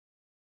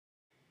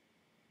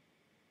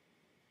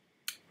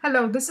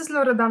Hello, this is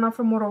Loredana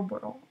from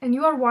Oroboro, and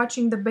you are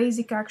watching the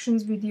Basic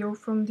Actions video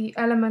from the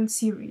Element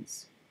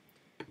series.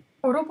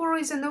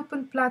 Oroboro is an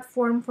open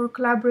platform for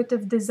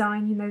collaborative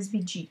design in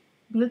SVG,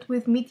 built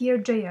with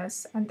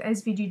MeteorJs and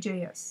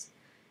SVG.js.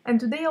 And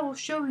today I will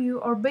show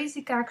you our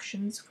basic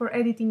actions for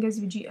editing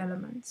SVG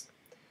elements.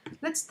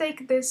 Let's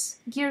take this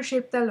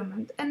gear-shaped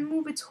element and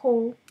move its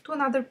hole to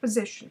another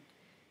position.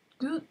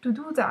 To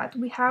do that,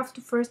 we have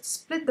to first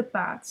split the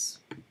paths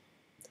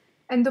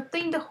and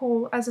obtain the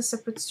hole as a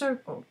separate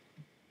circle.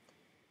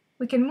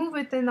 We can move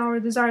it in our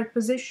desired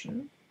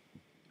position,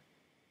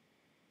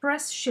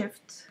 press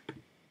Shift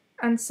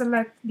and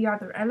select the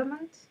other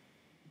element,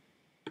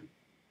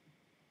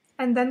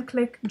 and then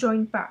click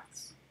Join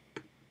Paths.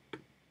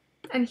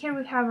 And here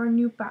we have our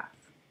new path.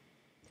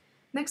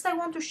 Next I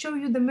want to show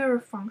you the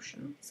mirror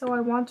function, so I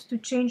want to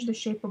change the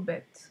shape a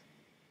bit.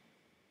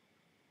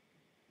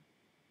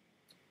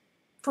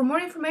 For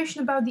more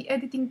information about the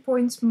editing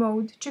points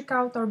mode, check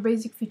out our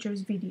basic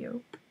features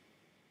video.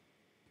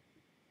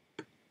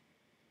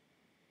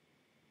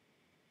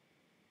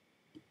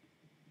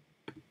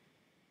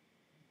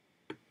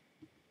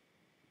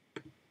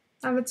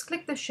 Now let's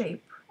click the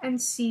shape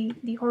and see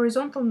the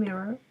horizontal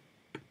mirror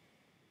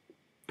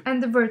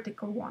and the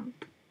vertical one.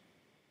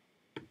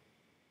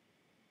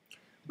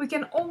 We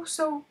can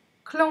also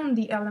clone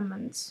the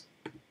elements,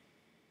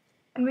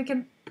 and we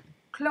can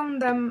clone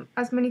them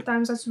as many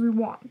times as we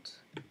want.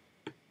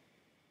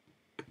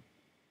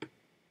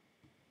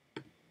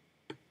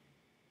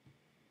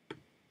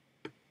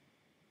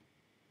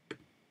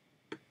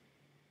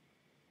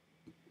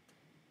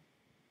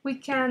 We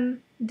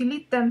can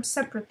delete them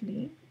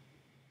separately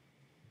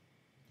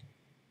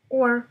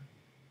or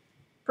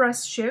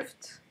press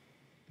Shift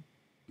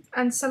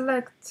and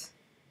select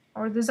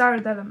our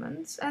desired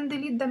elements and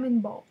delete them in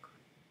bulk.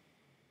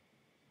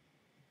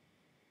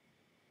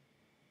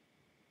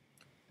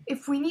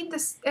 If we need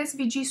this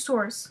SVG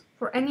source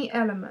for any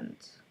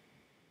element,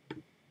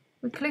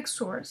 we click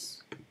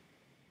Source,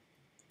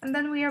 and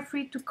then we are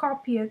free to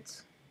copy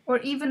it or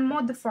even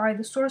modify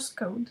the source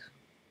code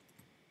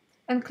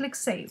and click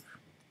Save.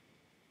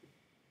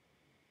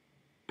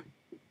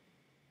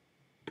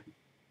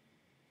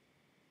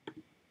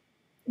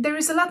 There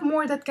is a lot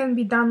more that can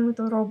be done with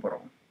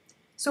Oroboro,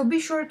 so be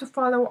sure to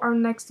follow our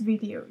next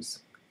videos.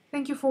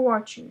 Thank you for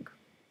watching.